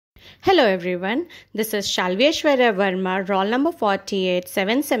Hello everyone, this is Shalvi Verma, roll number 48,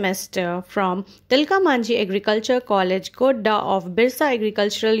 7th semester from Tilka Manjhi Agriculture College, Godda of Birsa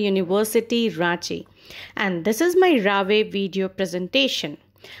Agricultural University, Ranchi. And this is my RAWE video presentation.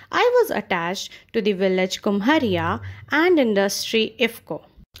 I was attached to the village KUMHARIYA and industry IFFCO.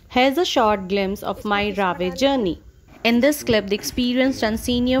 Here's a short glimpse of my RAWE journey. In this clip, the experienced and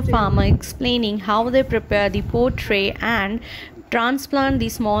senior farmer explaining how they prepare the pot tray and transplant the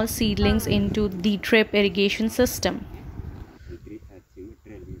small seedlings into the drip irrigation system.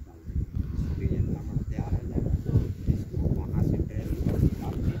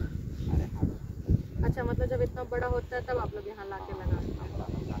 अच्छा मतलब जब इतना बड़ा होता है तब आप लोग यहाँ लाके लगाते हैं।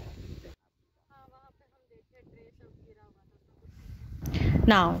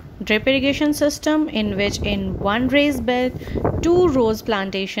 Now, drip irrigation system in which in one raised bed, 2 rows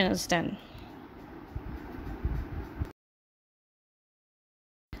plantation is done.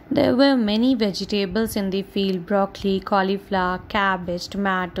 There were many vegetables in the field: broccoli, cauliflower, cabbage,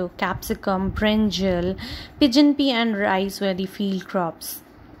 tomato, capsicum, brinjal, pigeon pea and rice were the field crops.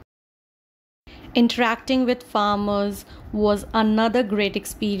 Interacting with farmers was another great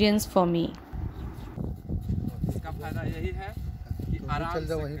experience for me.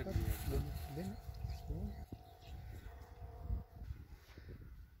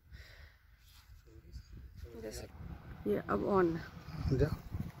 ये अब on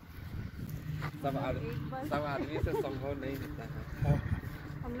सब आदमी से संभव नहीं होता है।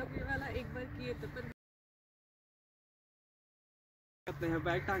 हम लोग ये वाला एक बार किए तो पर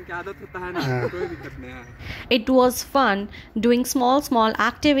बैग टांग के आदत होता है ना, कोई दिक्कत नहीं है। It was fun doing small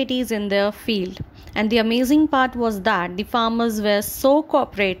activities in their field, and the amazing part was that the farmers were so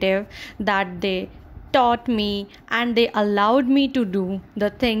cooperative that they taught me and they allowed me to do the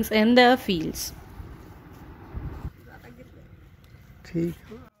things in their fields. ठीक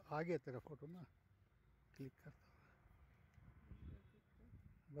आ गया तेरा photo ना, click करता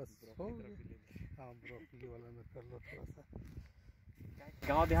बस हो गया। हाँ, broccoli वाला में कर लो थोड़ा सा।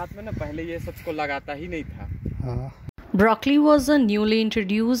 गांव देहात में ना पहले ये सब को लगाता ही नहीं था। हाँ। Broccoli was a newly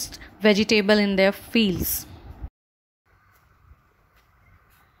introduced vegetable in their fields.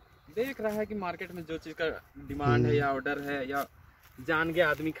 देख रहा है कि मार्केट में जो चीज का डिमांड है या ऑर्डर है या जान गया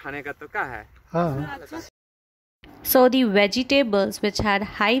आदमी खाने का तो क्या है। हाँ। So the vegetables which had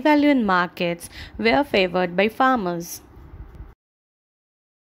high value in markets were favored by farmers.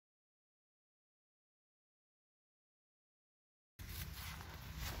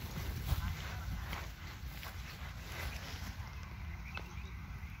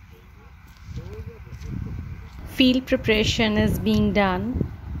 Field preparation is being done.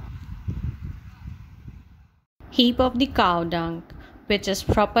 Heap of the cow dung, which is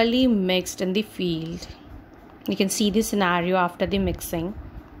properly mixed in the field. You can see the scenario after the mixing.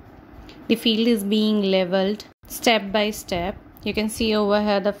 The field is being leveled step by step. You can see over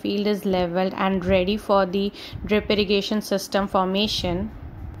here the field is leveled and ready for the drip irrigation system formation.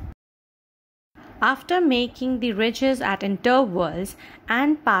 After making the ridges at intervals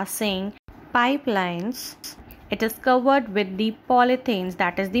and passing pipelines, it is covered with the polythanes,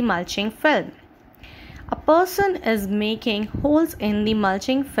 that is the mulching film. A person is making holes in the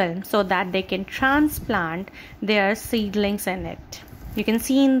mulching film so that they can transplant their seedlings in it. You can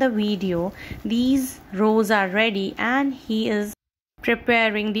see in the video, these rows are ready and he is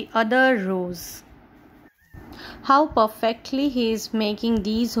preparing the other rows. How perfectly he is making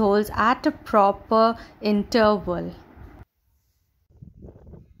these holes at a proper interval.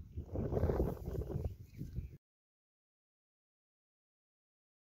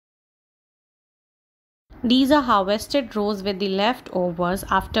 These are harvested rows with the leftovers,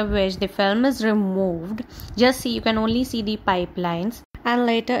 after which the film is removed. Just see, you can only see the pipelines, and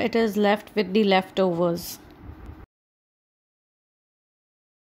later it is left with the leftovers.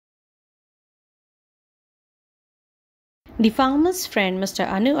 The farmer's friend Mr.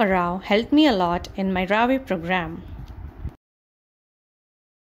 Annu Oraon helped me a lot in my RAWE program.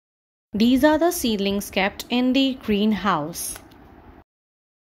 These are the seedlings kept in the greenhouse.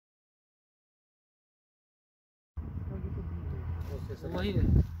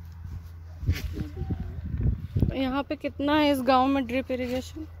 यहाँ पे कितना है इस गांव में drip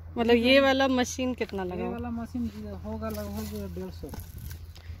irrigation? मतलब ये वाला मशीन कितना लगा? ये वाला मशीन होगा लगभग 150।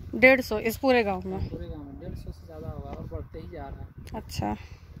 150 इस पूरे गांव में? पूरे गांव में 150 से ज़्यादा होगा और बढ़ते ही जा रहा है। अच्छा,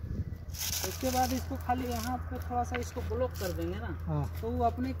 उसके बाद इसको खाली यहाँ पे थोड़ा सा इसको ब्लॉक कर देंगे ना। हाँ। तो वो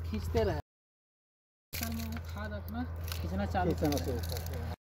अपने खींचते रहे, खाद अपना खींचना चालू करना।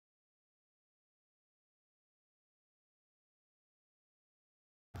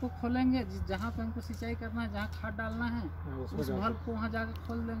 को खोलेंगे, जहाँ पे हमको सिंचाई करना है, जहाँ खाद डालना है, उस वाल्व को वहाँ जाकर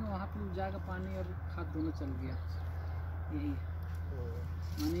खोल देंगे, वहाँ पे जाएगा पानी और खाद दोनों चल गया। यही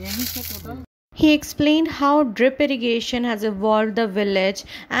माने यही से total. He explained how drip irrigation has evolved the village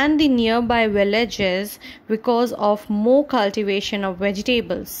and the nearby villages because of more cultivation of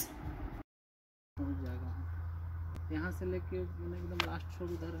vegetables. यहाँ से लेके एकदम लास्ट छोर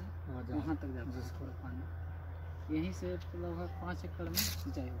उधर है, वहाँ तक जाता है पानी। यहीं से लगभग 5 एकड़ में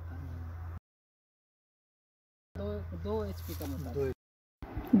सिंचाई होता है। 2 HP का motor.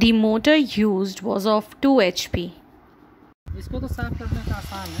 The motor used was of 2 HP. इसको तो साफ करने का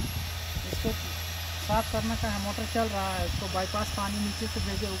आसान है, इसको साफ करने का है। मोटर चल रहा है, इसको बाईपास पानी नीचे से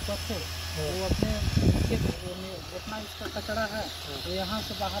भेजे ऊपर से, वो अपने नीचे जितना इसका कचरा है वो यहाँ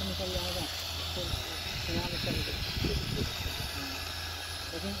से बाहर निकल जाएगा, तो यहाँ निकल।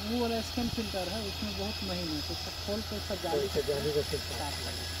 लेकिन वो वाला स्कैन फिल्टर है, उसमें बहुत महीन है, तो उसको खोल के उसका जाली को साफ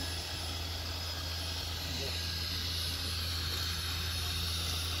कर देते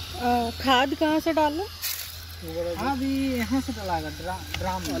हैं। खाद कहाँ से डालो? हाँ भी यहाँ से डालेगा,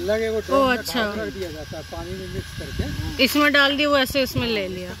 ड्राम अलग है वो, ओ अच्छा, रख दिया जाता है पानी में मिक्स करके, इसमें डाल दिया, वो ऐसे इसमें ले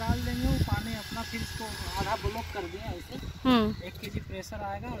लिया, डाल देंगे वो पानी अपना, फिर इसको आधा ब्लॉक कर दिया ऐसे। 1 kg प्रेशर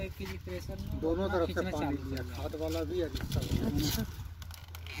आएगा और 1 kg प्रेशर में दोनों तरफ से पानी दिया, खाद वाला भी है। अच्छा।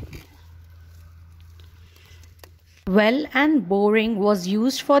 Well and boring was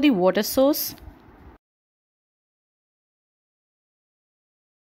used for the water source.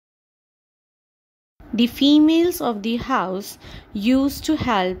 The females of the house used to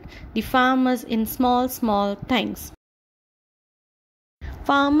help the farmers in small things.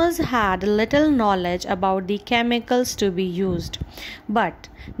 Farmers had little knowledge about the chemicals to be used, but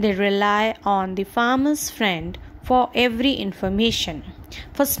they rely on the farmer's friend for every information.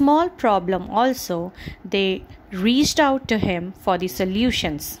 For small problem also, they reached out to him for the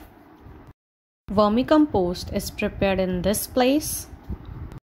solutions. Vermicompost is prepared in this place.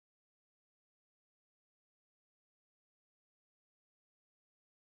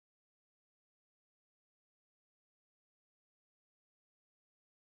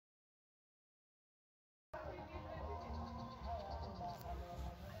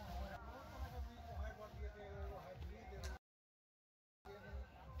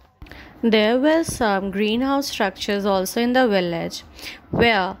 There were some greenhouse structures also in the village,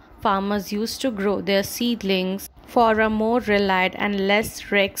 where farmers used to grow their seedlings for a more relied and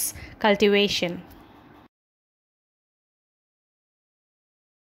less risky cultivation.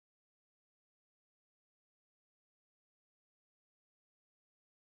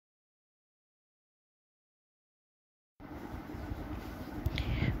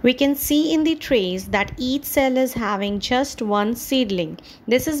 We can see in the trays that each cell is having just one seedling.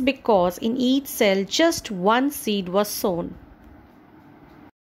 This is because in each cell just one seed was sown.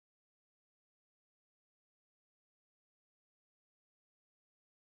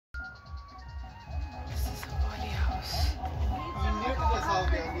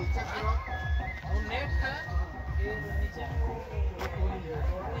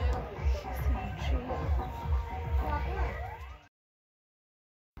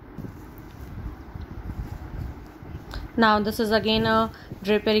 Now this is again a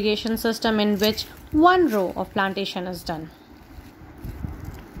drip irrigation system in which one row of plantation is done.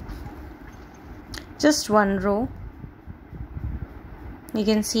 Just one row. You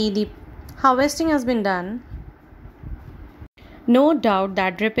can see the harvesting has been done. No doubt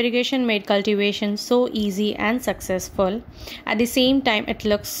that drip irrigation made cultivation so easy and successful. At the same time, it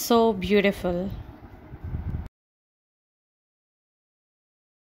looks so beautiful.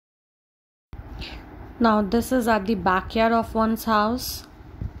 Now this is at the backyard of one's house.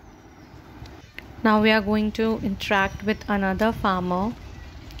 Now we are going to interact with another farmer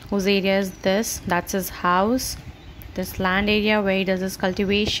whose area is this. That's his house. This land area where he does his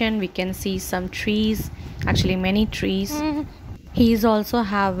cultivation. We can see some trees, actually many trees. He is also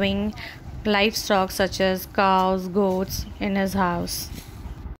having livestock such as cows, goats in his house.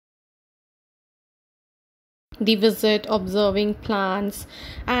 The visit, observing plants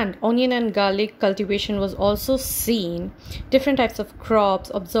and onion and garlic cultivation was also seen. Different types of crops,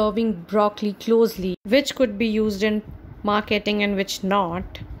 observing broccoli closely, which could be used in marketing and which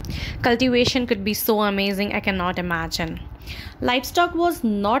not. Cultivation could be so amazing, I cannot imagine. Livestock was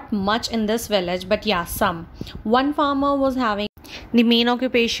not much in this village, but yeah, some. One farmer was having the main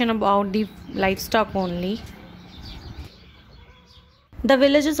occupation about the livestock only. The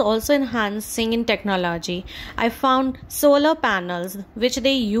village is also enhancing in technology. I found solar panels which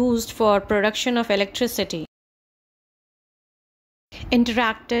they used for production of electricity.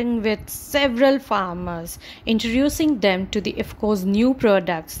 interacting with several farmers, introducing them to the IFFCO's new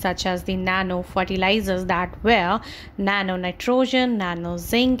products such as the nano fertilizers that were nano nitrogen, nano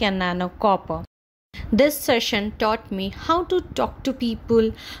zinc, and nano copper. This session taught me how to talk to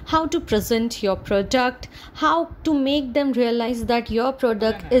people, how to present your product, how to make them realize that your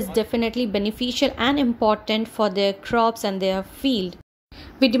product is definitely beneficial and important for their crops and their field.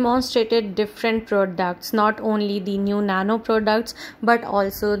 We demonstrated different products, not only the new nano products but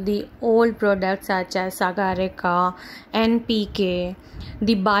also the old products such as Agarika, NPK,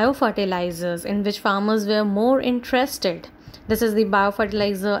 the biofertilizers in which farmers were more interested. This is the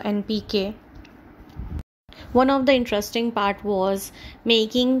biofertilizer NPK. One of the interesting part was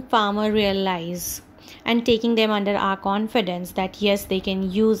making farmer realize and taking them under our confidence that yes, they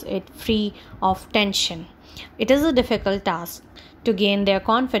can use it free of tension. It is a difficult task to gain their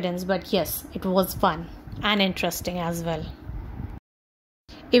confidence, but yes, it was fun and interesting as well.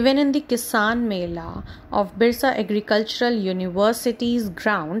 Even in the Kisan Mela of Birsa Agricultural University's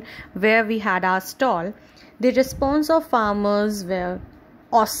ground where we had our stall, the response of farmers were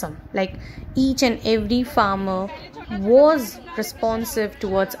awesome. Like each and every farmer was responsive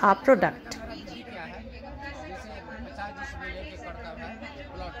towards our product.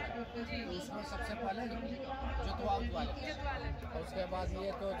 उसके बाद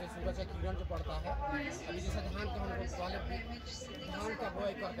ये तो सूरज का किरण जो पड़ता है, अभी जैसे धान के हम लोग पहले धान का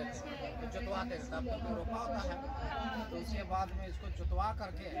बोआई करते थे, तो जोतवाते थे, तब तक रोपा होता है, तो उसके बाद में इसको जोतवा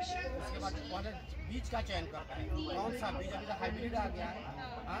करके उसके बाद पहले बीज का चयन करते हैं, कौन सा बीज, अभी तो हाइब्रिड आ गया है,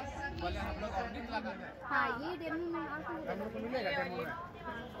 पहले हम लोग ऑर्गेनिक लगा है। हाँ, ये डेमो में आपको मिलेगा, डेमो में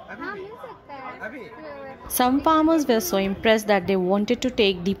Some farmers were so impressed that they wanted to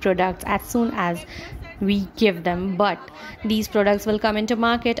take the products as soon as we give them, but these products will come into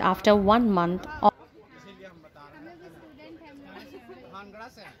market after 1 month.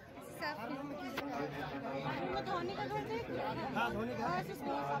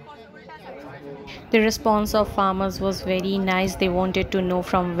 The response of farmers was very nice. They wanted to know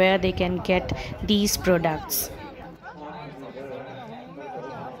from where they can get these products.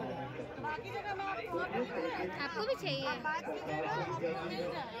 आपको भी चाहिए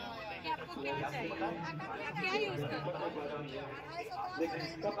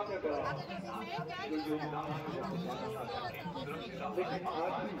क्या use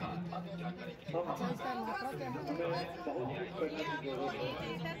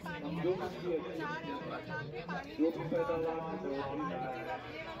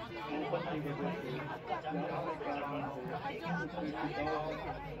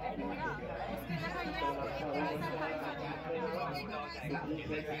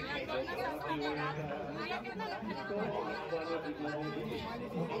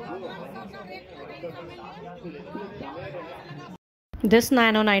This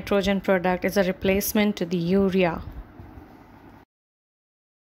nano nitrogen product is a replacement to the urea.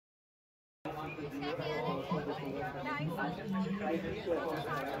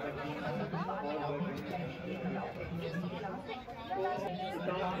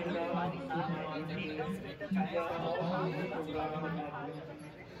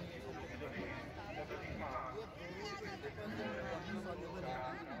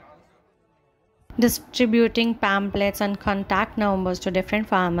 Distributing pamphlets and contact numbers to different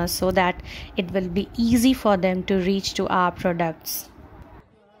farmers so that it will be easy for them to reach to our products.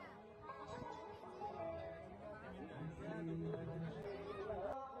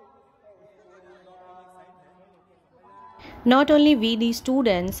 Not only we, the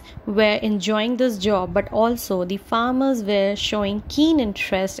students, were enjoying this job, but also the farmers were showing keen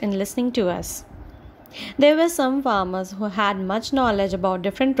interest in listening to us. There were some farmers who had much knowledge about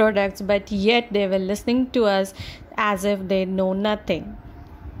different products, but yet they were listening to us as if they know nothing.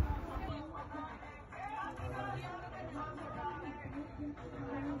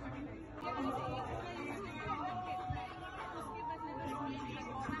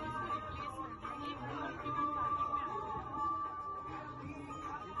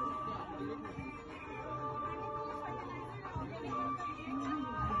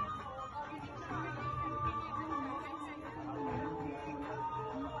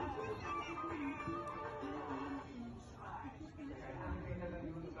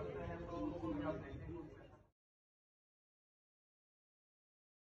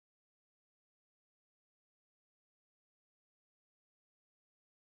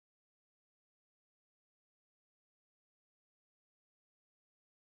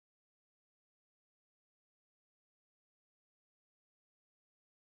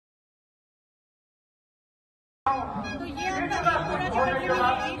 तो ये आपका एक पूरा जो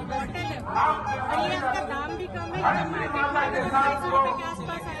है एक bottle है और ये आपका दाम भी कम है, जब मार्केट में आएगा तो 250 रुपए के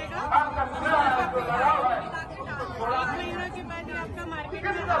आसपास आएगा। एक महीना के बाद ये आपका मार्केट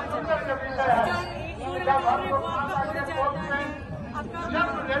में आ जाता है। जो एक बोरा डाल रहे वो आपका उड़ जाता है। आपका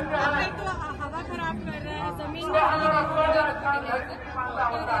तो हवा खराब कर रहा है, जमीन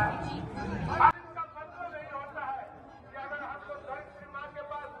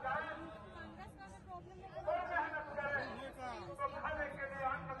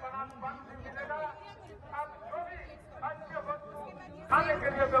खाने के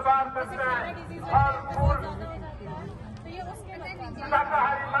लिए व्यवहार करते हैं और फूल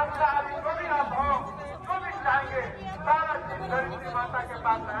शाकाहारी मांसाहारी जो भी आप हो, जो भी चाहेंगे सारा चीज धरती माता के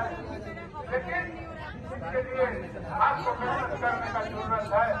पास है। लेकिन इसके लिए आपको मेहनत करने का जरूरत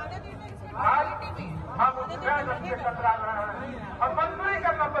है। आज हम उस मेहनत से कतरा रहे हैं और मजदूरी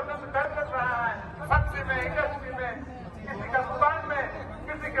करना पसंद कर रहे हैं, फैक्ट्री में, इंडस्ट्री में, किसी का दुकान में,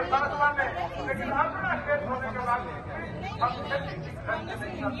 किसी के संस्था में, लेकिन अपना खेत होने के बाद हम खेती नहीं कर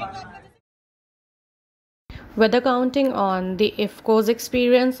पाते। Whether counting on the IFFCO's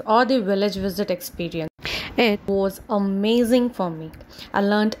experience or the village visit experience, it was amazing for me. I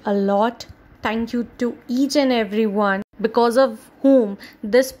learned a lot. Thank you to each and everyone because of whom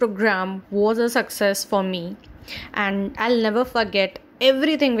this program was a success for me. And I'll never forget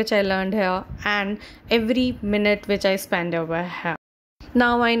everything which I learned here and every minute which I spent over here.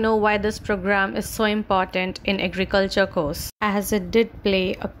 Now I know why this program is so important in agriculture course, as it did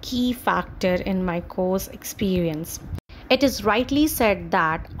play a key factor in my course experience. It is rightly said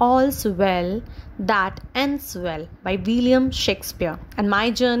that all's well that ends well by William Shakespeare, and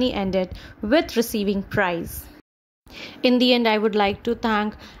my journey ended with receiving prize. In the end, I would like to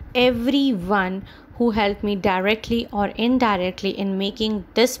thank everyone who helped me directly or indirectly in making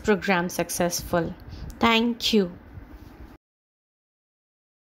this program successful. Thank you.